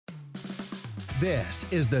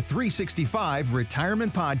This is the 365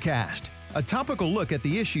 Retirement Podcast, a topical look at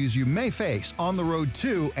the issues you may face on the road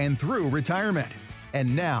to and through retirement.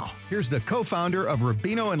 And now, here's the co-founder of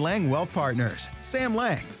Rubino & Lang Wealth Partners, Sam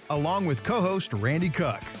Lang, along with co-host Randy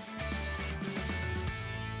Cook.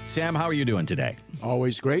 Sam, how are you doing today?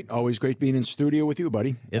 Always great being in studio with you,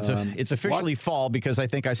 buddy. It's officially fall because I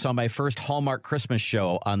think I saw my first Hallmark Christmas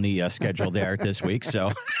show on the schedule there this week.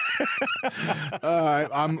 So,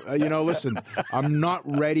 listen, I'm not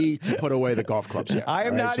ready to put away the golf clubs yet. I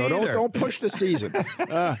am not so either. Don't push the season.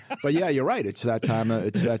 But yeah, you're right. It's that time.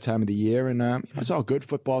 It's that time of the year, and it's all good.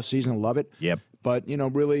 Football season, love it. Yep. But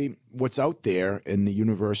really, what's out there in the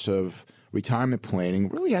universe of retirement planning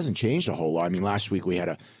really hasn't changed a whole lot. I mean, last week we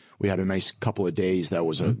had a nice couple of days that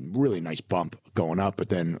was a really nice bump going up, but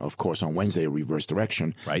then, of course, on Wednesday, a reverse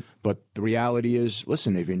direction. Right. But the reality is,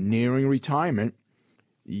 listen, if you're nearing retirement,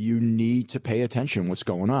 you need to pay attention what's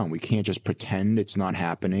going on. We can't just pretend it's not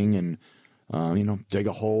happening and, dig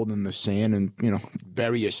a hole in the sand and,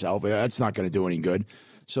 bury yourself. That's not going to do any good.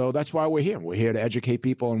 So that's why we're here. We're here to educate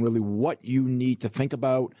people on really what you need to think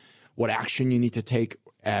about, what action you need to take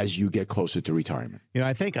as you get closer to retirement.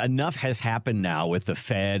 I think enough has happened now with the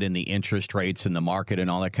Fed and the interest rates and the market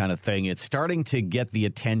and all that kind of thing. It's starting to get the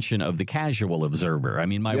attention of the casual observer. I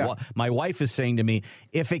mean, my wife is saying to me,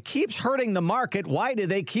 if it keeps hurting the market, why do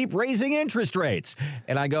they keep raising interest rates?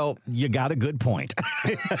 And I go, you got a good point.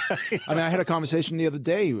 I had a conversation the other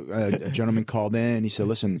day. A gentleman called in. He said,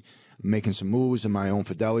 listen, I'm making some moves in my own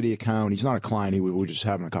Fidelity account. He's not a client. We were just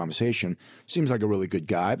having a conversation. Seems like a really good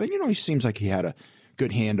guy. But, he seems like he had a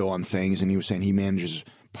good handle on things, and he was saying he manages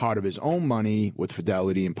part of his own money with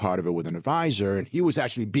Fidelity and part of it with an advisor, and he was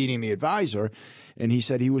actually beating the advisor, and he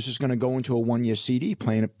said he was just going to go into a one-year CD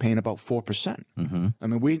paying about 4%. Mm-hmm. I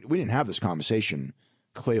mean, we didn't have this conversation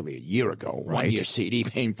clearly a year ago. Right. One-year CD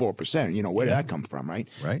paying 4%. Where did that come from, right?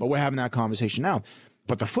 Right. But we're having that conversation now.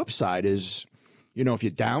 But the flip side is, if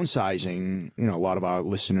you're downsizing, a lot of our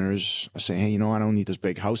listeners are saying, hey, I don't need this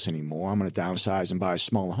big house anymore. I'm going to downsize and buy a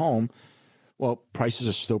smaller home. Well, prices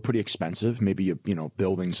are still pretty expensive. Maybe you're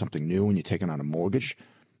building something new and you're taking on a mortgage.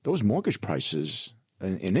 Those mortgage prices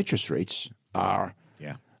and interest rates are,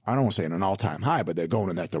 I don't want to say an all-time high, but they're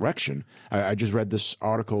going in that direction. I just read this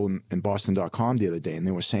article in Boston.com the other day, and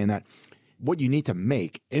they were saying that what you need to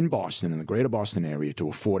make in Boston, in the greater Boston area, to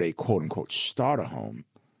afford a quote-unquote starter home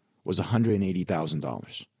was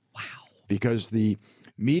 $180,000. Wow. Because the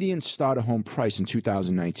median starter home price in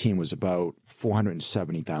 2019 was about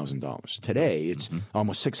 $470,000. Today, it's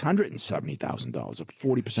almost $670,000, a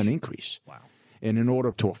 40% increase. Wow. And in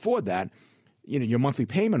order to afford that, your monthly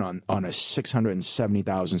payment on a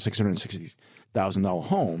 $670,000, $660,000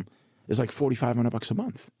 home is like $4,500 a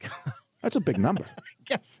month. That's a big number. I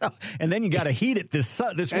guess so. And then you got to heat it this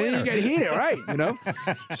winter. And you got to heat it, right?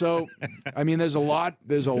 So, there's a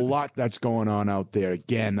lot that's going on out there.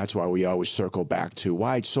 Again, that's why we always circle back to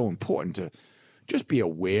why it's so important to just be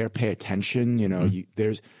aware, pay attention.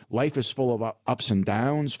 Life is full of ups and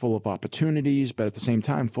downs, full of opportunities, but at the same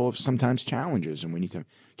time, full of sometimes challenges, and we need to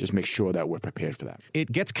just make sure that we're prepared for that.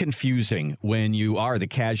 It gets confusing when you are the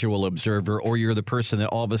casual observer or you're the person that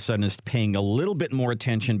all of a sudden is paying a little bit more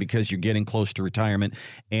attention because you're getting close to retirement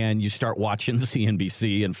and you start watching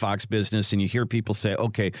CNBC and Fox Business and you hear people say,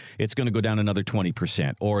 okay, it's going to go down another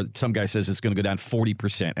 20%, or some guy says it's going to go down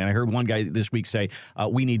 40%. And I heard one guy this week say,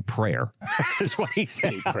 we need prayer. That's what he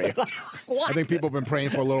said. Prayer. I think people have been praying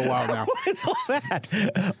for a little while now. What's all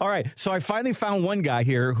that? All right. So I finally found one guy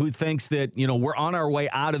here who thinks that, we're on our way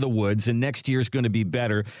out of the woods and next year is going to be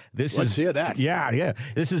better. Let's hear that. Yeah.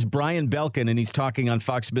 This is Brian Belkin, and he's talking on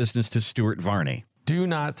Fox Business to Stuart Varney. Do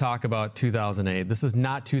not talk about 2008. This is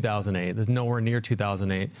not 2008. This is nowhere near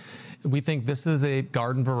 2008. We think this is a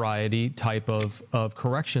garden variety type of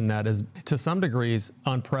correction that is, to some degrees,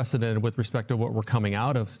 unprecedented with respect to what we're coming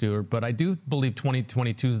out of, Stuart. But I do believe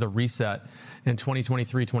 2022 is the reset, and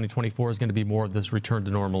 2023, 2024 is going to be more of this return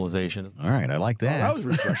to normalization. All right, I like that. Oh, that was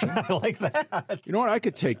refreshing. I like that. You know what? I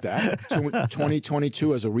could take that. So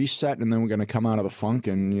 2022 as a reset, and then we're going to come out of the funk,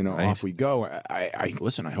 and right. Off we go. I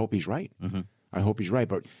listen. I hope he's right. Mm-hmm. I hope he's right.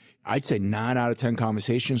 But I'd say 9 out of 10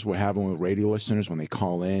 conversations we're having with radio listeners when they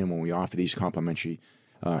call in, when we offer these complimentary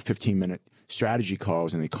 15-minute strategy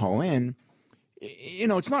calls, and they call in.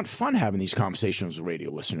 It's not fun having these conversations with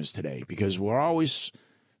radio listeners today because we're always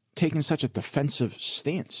taking such a defensive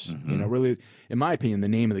stance. Mm-hmm. Really, in my opinion, the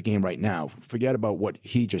name of the game right now, forget about what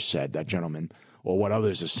he just said, that gentleman, or what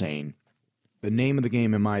others are saying. The name of the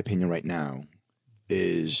game, in my opinion, right now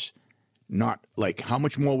is not like how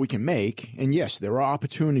much more we can make. And yes, there are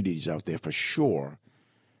opportunities out there for sure.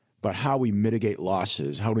 but how we mitigate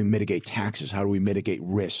losses, how do we mitigate taxes, how do we mitigate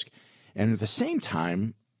risk, and at the same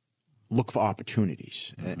time, look for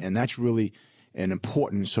opportunities. And that's really an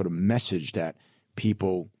important sort of message that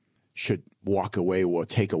people should walk away or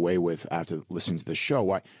take away with after listening to the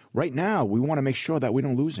show. Right now, we want to make sure that we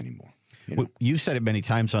don't lose anymore. You said it many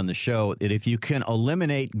times on the show that if you can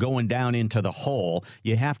eliminate going down into the hole,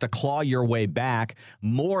 you have to claw your way back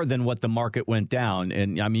more than what the market went down.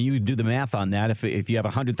 And I mean, you do the math on that. If you have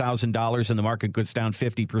 $100,000 and the market goes down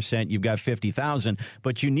 50%, you've got $50,000,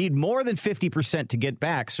 but you need more than 50% to get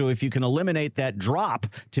back. So if you can eliminate that drop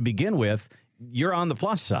to begin with, you're on the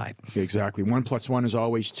plus side. Exactly. 1 + 1 is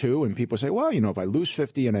always 2. And people say, well, if I lose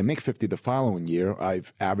 50 and I make 50 the following year,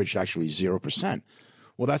 I've averaged actually 0%.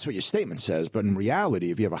 Well, that's what your statement says. But in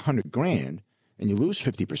reality, if you have $100,000 and you lose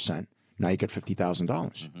 50%, now you get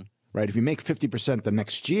 $50,000, right? If you make 50% the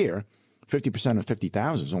next year, 50% of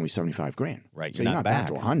 50,000 is only $75,000. Right. So you're not back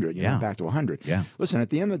to 100. You're not back to 100. Yeah. Listen,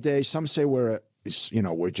 at the end of the day, some say we're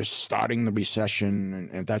just starting the recession.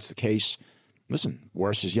 And if that's the case, listen,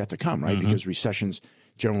 worse is yet to come, right? Because recessions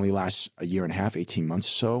generally last a year and a half, 18 months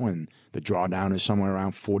or so, and the drawdown is somewhere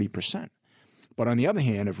around 40%. But on the other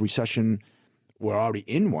hand, if recession, we're already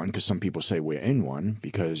in one, because some people say we're in one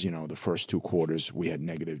because, the first 2 quarters we had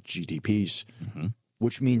negative GDPs,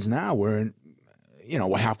 which means now we're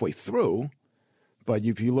halfway through. But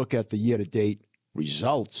if you look at the year-to-date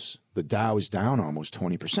results, the Dow is down almost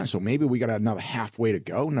 20%. So maybe we got another halfway to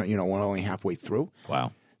go. We're only halfway through.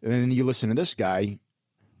 Wow. And then you listen to this guy,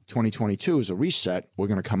 2022 is a reset. We're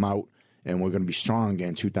going to come out and we're going to be strong again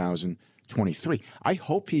in 2023. I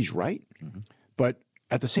hope he's right. But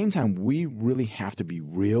at the same time, we really have to be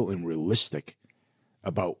real and realistic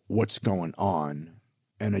about what's going on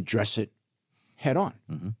and address it head on.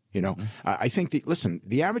 I think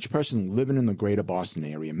the average person living in the greater Boston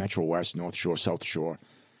area, Metro West, North Shore, South Shore,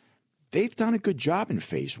 they've done a good job in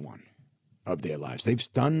phase 1 of their lives.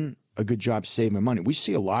 They've done a good job saving money. We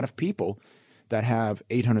see a lot of people that have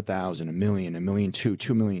 $800,000, $1 million, $1.2 million,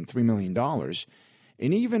 $2 million, $3 million.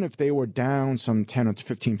 And even if they were down some 10 or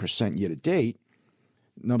 15% year to date,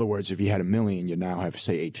 in other words, if you had $1 million, you now have,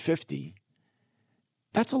 say, $850.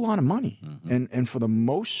 That's a lot of money. And for the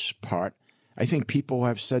most part, I think people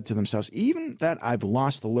have said to themselves, even that I've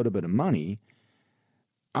lost a little bit of money,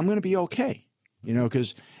 I'm going to be okay.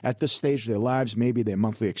 Because at this stage of their lives, maybe their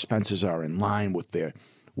monthly expenses are in line with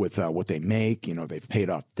what they make. They've paid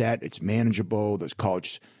off debt. It's manageable. Those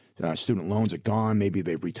college student loans are gone. Maybe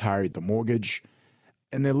they've retired the mortgage,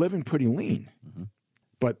 and they're living pretty lean.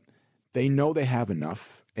 But they know they have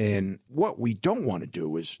enough. And what we don't want to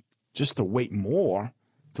do is just to wait more,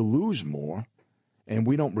 to lose more. And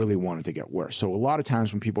we don't really want it to get worse. So a lot of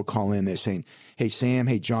times when people call in, they're saying, hey, Sam,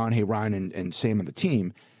 hey, John, hey, Ryan, and Sam and the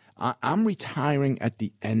team, I'm retiring at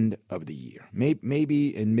the end of the year,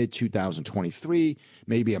 maybe in mid-2023,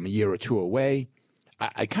 maybe I'm a year or 2 away.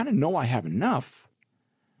 I kind of know I have enough,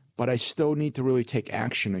 but I still need to really take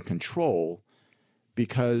action and control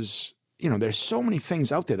because, there's so many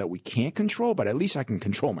things out there that we can't control, but at least I can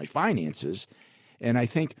control my finances. And I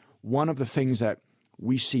think one of the things that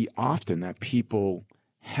we see often that people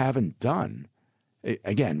haven't done,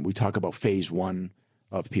 again, we talk about phase 1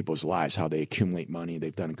 of people's lives, how they accumulate money.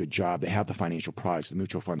 They've done a good job. They have the financial products, the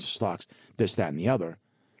mutual funds, stocks, this, that, and the other.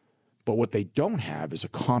 But what they don't have is a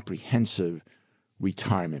comprehensive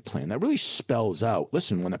retirement plan that really spells out,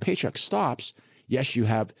 listen, when the paycheck stops, yes, you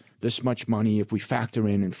have this much money. If we factor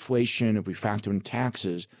in inflation, if we factor in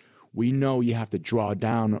taxes, we know you have to draw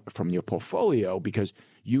down from your portfolio because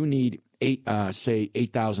you need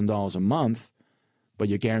 $8,000 a month, but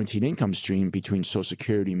your guaranteed income stream between Social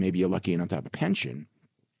Security, maybe you're lucky enough to have a pension,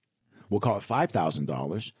 we'll call it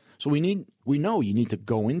 $5,000. So we know you need to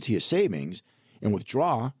go into your savings and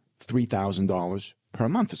withdraw $3,000 per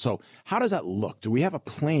month. So how does that look? Do we have a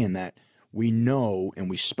plan that we know and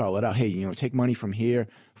we spell it out? Hey, take money from here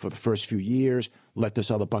for the first few years. Let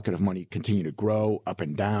this other bucket of money continue to grow up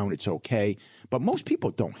and down. It's okay. But most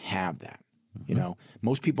people don't have that.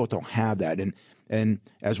 Most people don't have that. And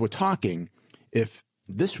as we're talking, if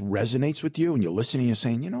this resonates with you and you're listening and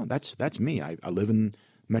saying, that's me. I live in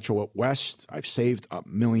Metro West. I've saved $1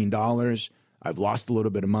 million. I've lost a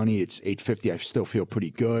little bit of money. It's $850. I still feel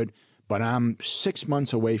pretty good, but I'm 6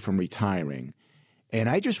 months away from retiring. And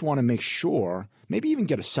I just want to make sure, maybe even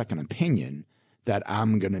get a second opinion that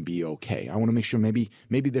I'm going to be okay. I want to make sure maybe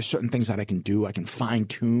there's certain things that I can do. I can fine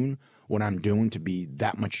tune what I'm doing to be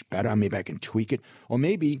that much better. Maybe I can tweak it. Or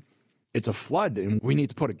maybe it's a flood and we need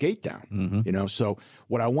to put a gate down. So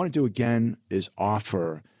what I want to do again is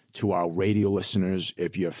offer to our radio listeners,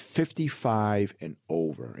 if you're 55 and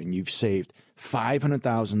over and you've saved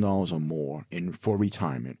 $500,000 or more for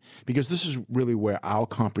retirement, because this is really where our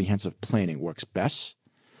comprehensive planning works best.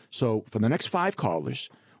 So for the next 5 callers,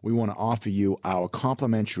 we want to offer you our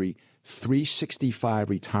complimentary 365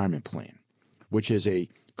 retirement plan, which is a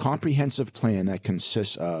comprehensive plan that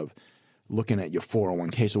consists of looking at your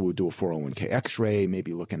 401k. So we'll do a 401k x-ray,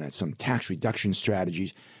 maybe looking at some tax reduction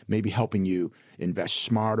strategies, maybe helping you invest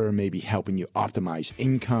smarter, maybe helping you optimize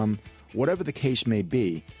income. Whatever the case may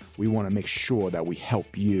be, we want to make sure that we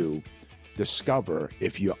help you discover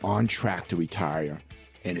if you're on track to retire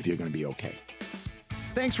and if you're going to be okay.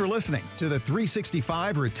 Thanks for listening to the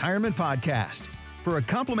 365 Retirement Podcast. For a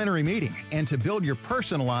complimentary meeting and to build your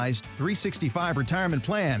personalized 365 retirement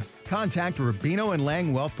plan, contact Rubino &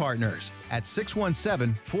 Lang Wealth Partners at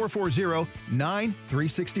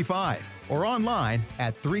 617-440-9365 or online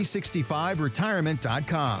at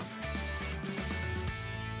 365retirement.com.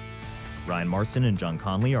 Ryan Marston and John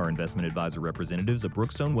Conley are investment advisor representatives of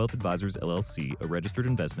Brookstone Wealth Advisors, LLC, a registered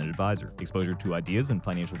investment advisor. Exposure to ideas and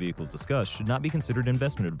financial vehicles discussed should not be considered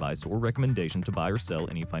investment advice or recommendation to buy or sell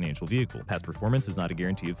any financial vehicle. Past performance is not a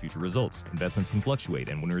guarantee of future results. Investments can fluctuate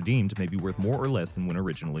and when redeemed may be worth more or less than when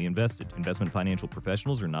originally invested. Investment financial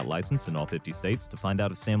professionals are not licensed in all 50 states. To find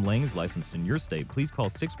out if Sam Lang is licensed in your state, please call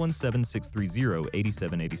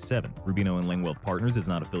 617-630-8787. Rubino & Lang Wealth Partners is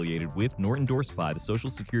not affiliated with nor endorsed by the Social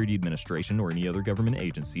Security Administration or any other government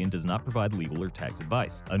agency and does not provide legal or tax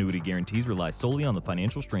advice. Annuity guarantees rely solely on the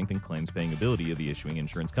financial strength and claims-paying ability of the issuing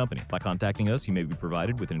insurance company. By contacting us, you may be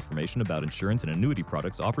provided with information about insurance and annuity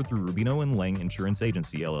products offered through Rubino & Lang Insurance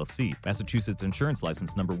Agency, LLC, Massachusetts Insurance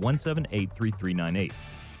License number 1783398.